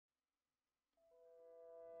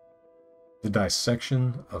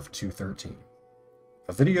dissection of 213.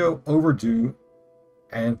 A video overdue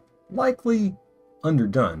and likely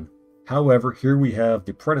underdone. However, here we have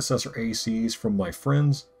the predecessor ACs from my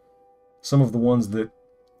friends, some of the ones that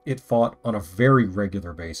it fought on a very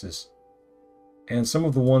regular basis, and some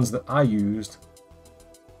of the ones that I used,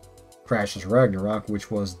 Crash's Ragnarok,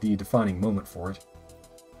 which was the defining moment for it,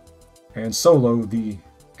 and Solo, the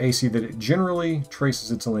AC that it generally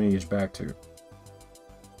traces its lineage back to.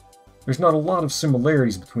 There's not a lot of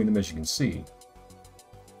similarities between them, as you can see,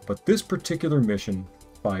 but this particular mission,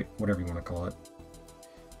 fight, whatever you want to call it,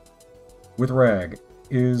 with Rag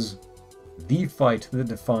is the fight that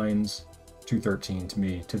defines 213 to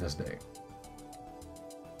me to this day.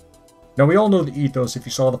 Now, we all know the ethos if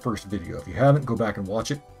you saw the first video. If you haven't, go back and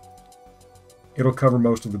watch it. It'll cover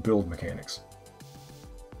most of the build mechanics.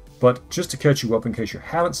 But just to catch you up in case you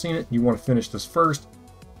haven't seen it, you want to finish this first,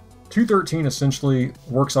 213 essentially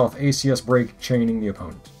works off ACS break chaining the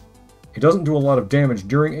opponent. It doesn't do a lot of damage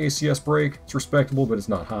during ACS break. It's respectable, but it's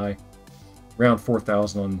not high. Around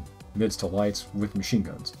 4,000 on mids to lights with machine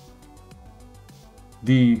guns.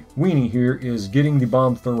 The weenie here is getting the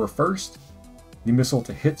bomb thrower first, the missile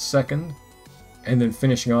to hit second, and then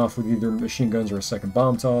finishing off with either machine guns or a second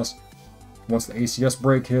bomb toss. Once the ACS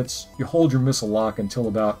break hits, you hold your missile lock until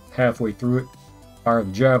about halfway through it, fire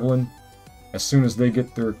the javelin. As soon as they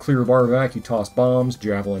get their clear bar back, you toss bombs,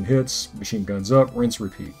 javelin hits, machine guns up, rinse,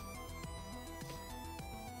 repeat.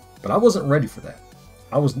 But I wasn't ready for that.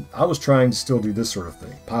 I was trying to still do this sort of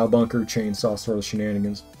thing. Pile bunker, chainsaw sort of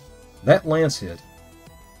shenanigans. That lance hit,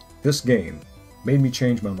 this game, made me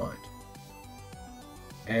change my mind.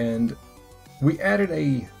 And we added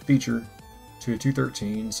a feature to a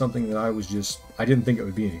 213, something that I didn't think it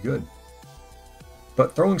would be any good.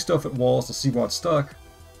 But throwing stuff at walls to see what stuck,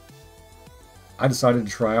 I decided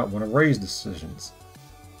to try out one of Ray's decisions.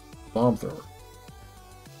 Bomb thrower.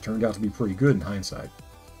 Turned out to be pretty good in hindsight.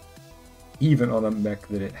 Even on a mech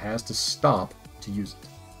that it has to stop to use it.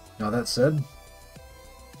 Now that said,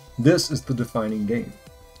 this is the defining game.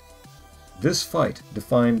 This fight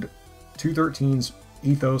defined 213's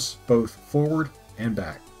ethos both forward and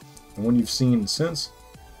back. The one you've seen since,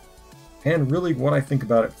 and really what I think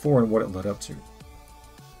about it for and what it led up to.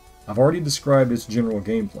 I've already described its general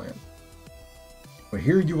game plan. But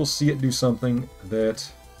here you will see it do something that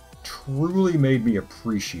truly made me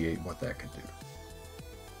appreciate what that could do.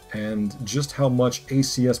 And just how much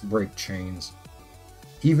ACS break chains,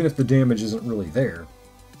 even if the damage isn't really there,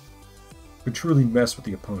 could truly mess with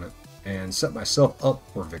the opponent and set myself up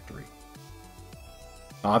for victory.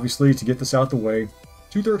 Obviously, to get this out the way,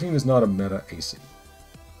 213 is not a meta AC.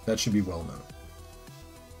 That should be well known.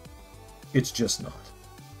 It's just not.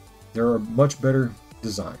 There are much better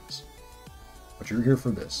designs. But you're here for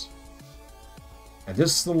this. And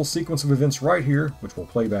this little sequence of events right here, which we'll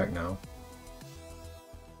play back now,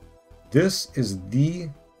 this is the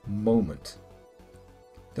moment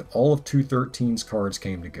that all of 213's cards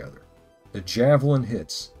came together. The javelin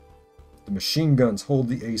hits. The machine guns hold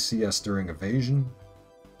the ACS during evasion.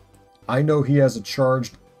 I know he has a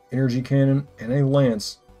charged energy cannon and a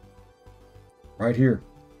lance right here.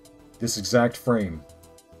 This exact frame.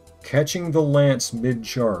 Catching the lance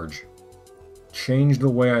mid-charge changed the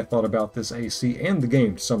way I thought about this AC and the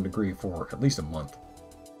game to some degree for at least a month.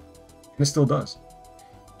 And it still does.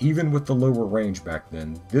 Even with the lower range back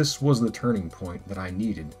then, this was the turning point that I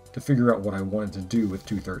needed to figure out what I wanted to do with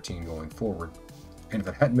 213 going forward. And if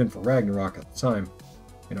it hadn't been for Ragnarok at the time,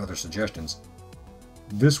 and other suggestions,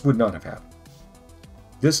 this would not have happened.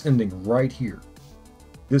 This ending right here,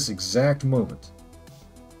 this exact moment,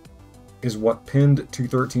 is what pinned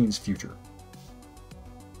 213's future.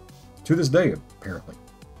 To this day, apparently.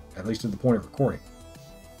 At least at the point of recording.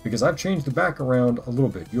 Because I've changed the back around a little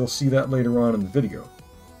bit. You'll see that later on in the video.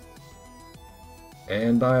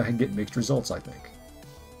 And I get mixed results, I think.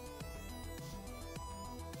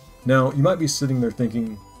 Now, you might be sitting there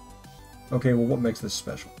thinking, okay, well, what makes this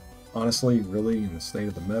special? Honestly, really, in the state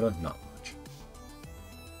of the meta, not much.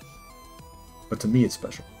 But to me, it's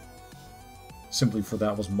special. Simply for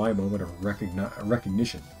that was my moment of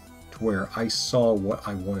recognition, to where I saw what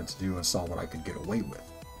I wanted to do and saw what I could get away with.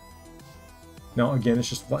 Now, again, it's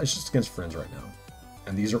just against friends right now.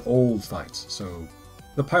 And these are old fights, so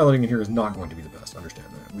the piloting in here is not going to be the best, understand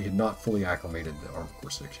that. We had not fully acclimated the Armored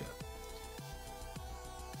Core 6 yet.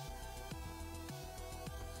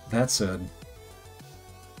 That said,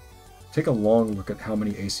 take a long look at how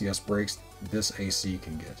many ACS breaks this AC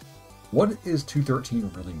can get. What is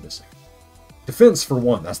 213 really missing? Defense, for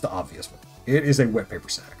one, that's the obvious one. It is a wet paper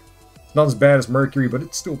sack. It's not as bad as Mercury, but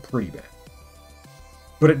it's still pretty bad.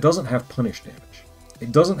 But it doesn't have punish damage.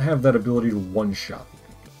 It doesn't have that ability to one-shot the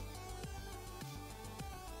enemy.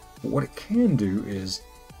 But what it can do is,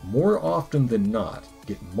 more often than not,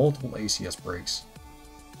 get multiple ACS breaks,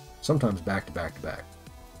 sometimes back to back to back,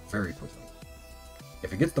 very quickly.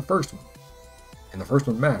 If it gets the first one, and the first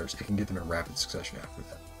one matters, it can get them in rapid succession after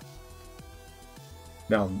that.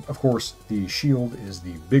 Now, of course, the shield is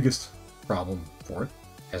the biggest problem for it,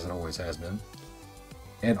 as it always has been.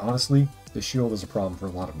 And honestly, the shield is a problem for a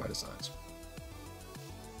lot of my designs.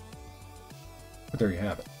 But there you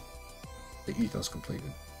have it. The ethos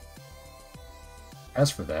completed.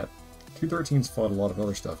 As for that, 213's fought a lot of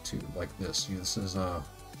other stuff too, like this. This is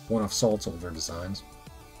one of Salt's older designs.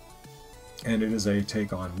 And it is a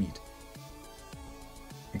take on meat.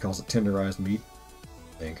 He calls it tenderized meat,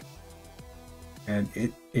 I think. And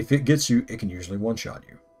if it gets you, it can usually one-shot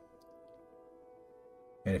you.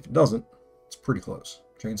 And if it doesn't, it's pretty close.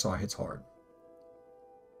 Chainsaw hits hard.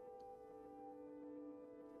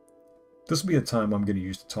 This will be a time I'm going to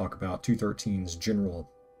use to talk about 213's general,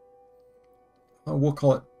 we'll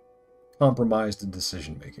call it compromised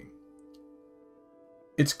decision-making.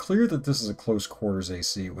 It's clear that this is a close quarters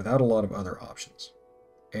AC without a lot of other options.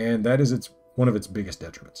 And that is one of its biggest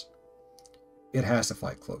detriments. It has to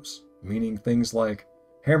fight close, meaning things like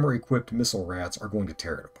hammer-equipped missile rats are going to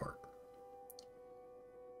tear it apart.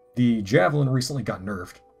 The Javelin recently got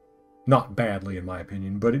nerfed. Not badly, in my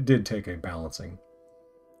opinion, but it did take a balancing.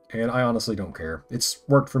 And I honestly don't care. It's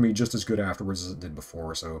worked for me just as good afterwards as it did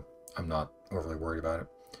before, so I'm not overly worried about it.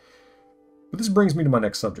 But this brings me to my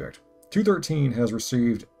next subject. 213 has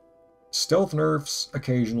received stealth nerfs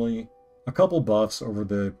occasionally, a couple buffs over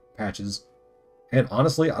the patches, and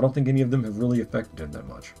honestly, I don't think any of them have really affected it that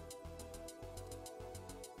much.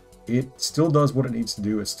 It still does what it needs to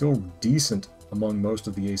do. It's still decent among most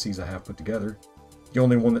of the ACs I have put together. The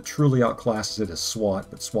only one that truly outclasses it is SWAT,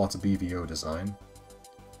 but SWAT's a BVO design.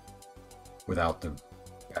 Without the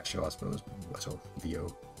patch show, I suppose. So,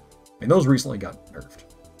 VO. And those recently got nerfed.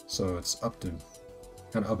 So it's kind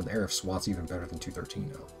of up in the air if SWAT's even better than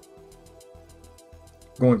 213 now.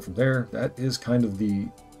 Going from there, that is kind of the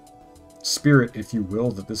spirit, if you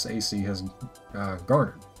will, that this AC has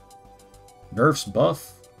garnered. Nerf's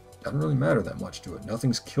buff doesn't really matter that much to it.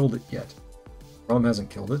 Nothing's killed it yet. ROM hasn't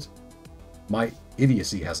killed it. My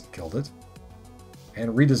idiocy hasn't killed it. And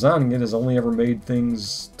redesigning it has only ever made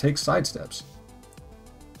things take sidesteps.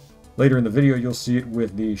 Later in the video, you'll see it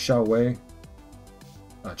with the Xiaowei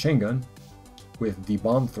chain gun with the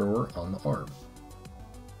bomb thrower on the arm.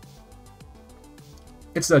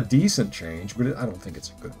 It's a decent change, but I don't think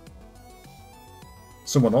it's a good one.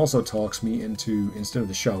 Someone also talks me into, instead of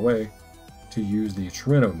the Xiaowei, to use the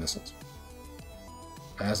Torino missiles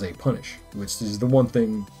as a punish, which is the one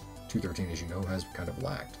thing 213, as you know, has kind of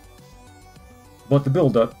lacked. But the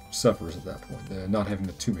build-up suffers at that point. Not having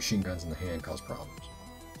the two machine guns in the hand caused problems.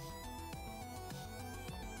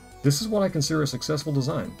 This is what I consider a successful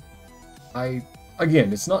design.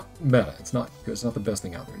 Again, it's not meta. It's not good. It's not the best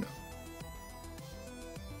thing out there now.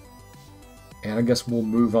 And I guess we'll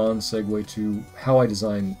move on, segue to how I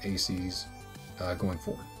design ACs going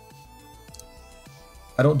forward.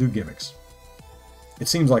 I don't do gimmicks. It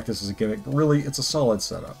seems like this is a gimmick, but really it's a solid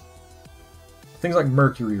setup. Things like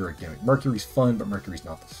Mercury are a gimmick. Mercury's fun, but Mercury's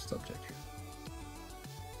not the subject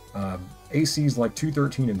here. ACs like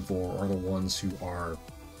 213 and 4 are the ones who are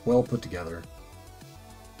well put together,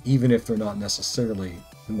 even if they're not necessarily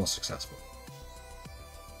the most successful.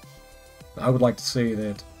 I would like to say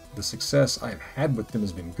that the success I've had with them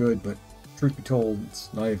has been good, but truth be told,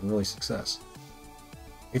 it's not even really success.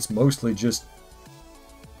 It's mostly just,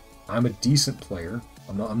 I'm a decent player,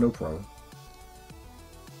 I'm no pro,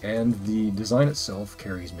 and the design itself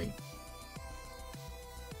carries me.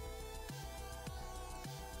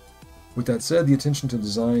 With that said, the attention to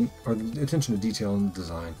design, or the attention to detail in the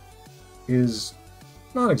design, is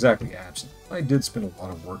not exactly absent. I did spend a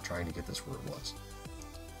lot of work trying to get this where it was.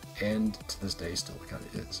 And to this day, still kind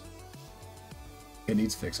of is. It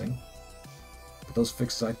needs fixing, but those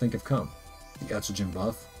fixes I think have come. The Etzogen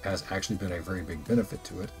buff has actually been a very big benefit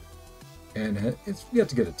to it, and it's yet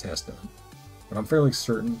to get a test done. But I'm fairly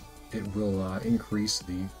certain it will increase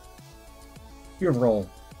the overall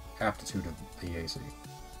aptitude of the AC.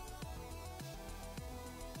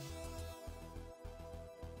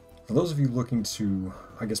 For those of you looking to,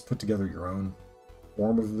 I guess, put together your own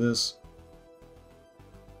form of this,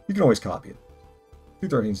 you can always copy it.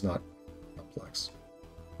 213 is not complex.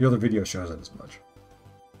 The other video shows it as much.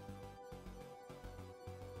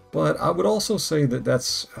 But I would also say that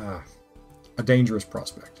that's a dangerous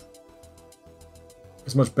prospect.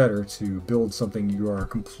 It's much better to build something you are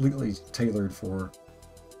completely tailored for,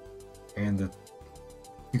 and that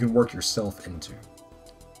you can work yourself into.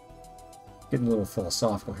 Getting a little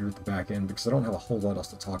philosophical here at the back end because I don't have a whole lot else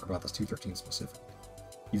to talk about this 213 specifically.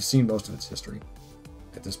 You've seen most of its history.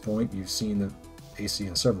 At this point, you've seen the AC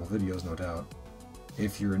in several videos, no doubt.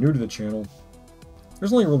 If you're new to the channel,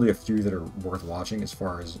 there's only really a few that are worth watching as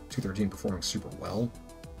far as 213 performing super well.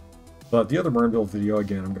 But the other burn build video,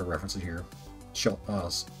 again, I'm going to reference it here,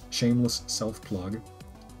 shameless self-plug,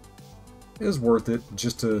 is worth it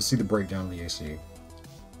just to see the breakdown of the AC.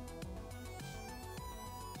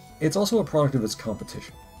 It's also a product of its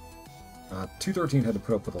competition. 213 had to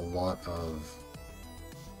put up with a lot of,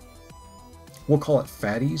 we'll call it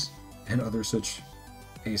fatties, and other such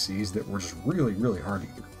ACs that were just really, really hard to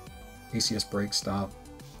either ACS break, stop,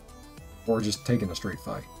 or just taking a straight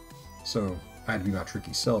fight. So I had to be my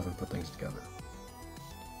tricky self and put things together.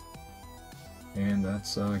 And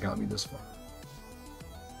that's got me this far.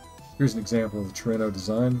 Here's an example of the Torino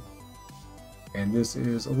design, and this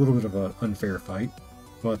is a little bit of an unfair fight,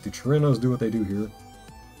 but the Torinos do what they do here,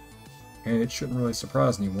 and it shouldn't really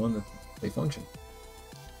surprise anyone that they function.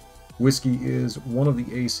 Whiskey is one of the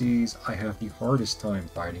ACs I have the hardest time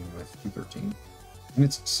fighting with 213, and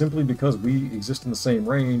it's simply because we exist in the same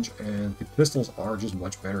range, and the pistols are just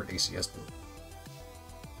much better at ACS build.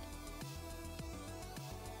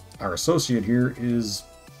 Our associate here is,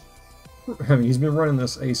 I mean, he's been running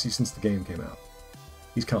this AC since the game came out.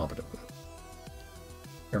 He's competent with it.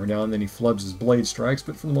 Every now and then he flubs his blade strikes,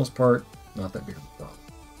 but for the most part, not that big of a problem.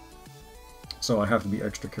 So I have to be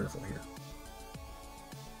extra careful here.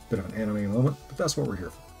 Bit of an anime moment, but that's what we're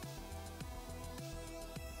here for.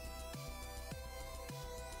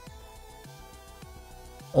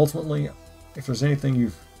 Ultimately, if there's anything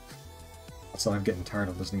you've... So I'm getting tired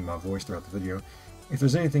of listening to my voice throughout the video. If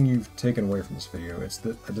there's anything you've taken away from this video, it's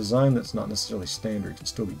that a design that's not necessarily standard can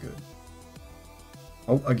still be good.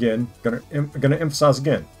 Oh, again, gonna emphasize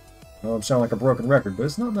again. I know I'm sounding like a broken record, but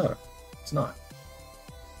it's not meta. It's not.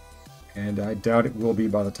 And I doubt it will be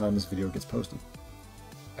by the time this video gets posted.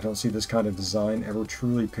 I don't see this kind of design ever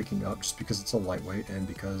truly picking up just because it's a lightweight and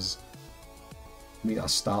because, I mean, I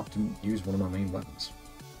stopped to use one of my main weapons.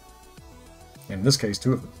 And in this case,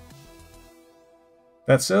 two of them.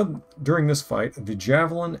 That said, during this fight, the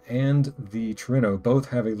Javelin and the Torino both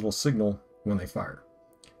have a little signal when they fire.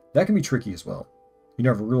 That can be tricky as well. You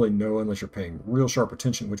never really know unless you're paying real sharp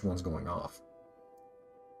attention which one's going off.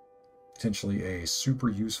 Potentially a super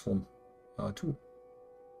useful tool.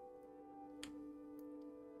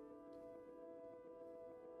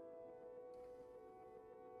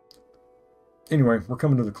 Anyway, we're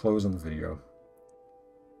coming to the close on the video.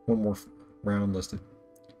 One more round listed.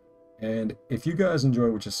 And if you guys enjoy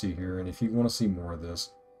what you see here, and if you want to see more of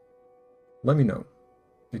this, let me know.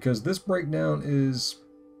 Because this breakdown is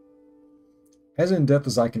as in-depth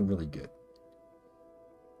as I can really get.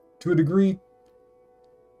 To a degree,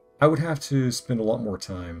 I would have to spend a lot more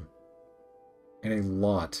time and a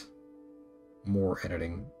lot more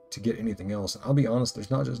editing to get anything else. And I'll be honest, there's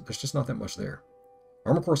just not that much there.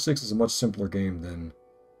 Armored Core 6 is a much simpler game than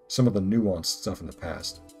some of the nuanced stuff in the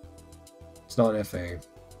past. It's not FA,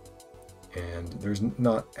 and there's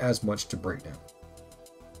not as much to break down.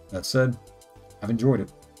 That said, I've enjoyed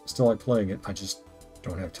it. Still like playing it, I just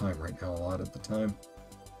don't have time right now a lot of the time.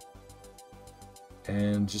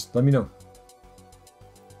 And just let me know.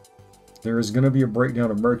 There is going to be a breakdown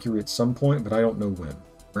of Mercury at some point, but I don't know when.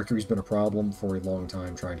 Mercury's been a problem for a long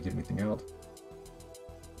time trying to get anything out.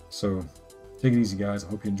 So, take it easy guys, I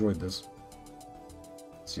hope you enjoyed this.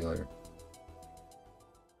 See you later.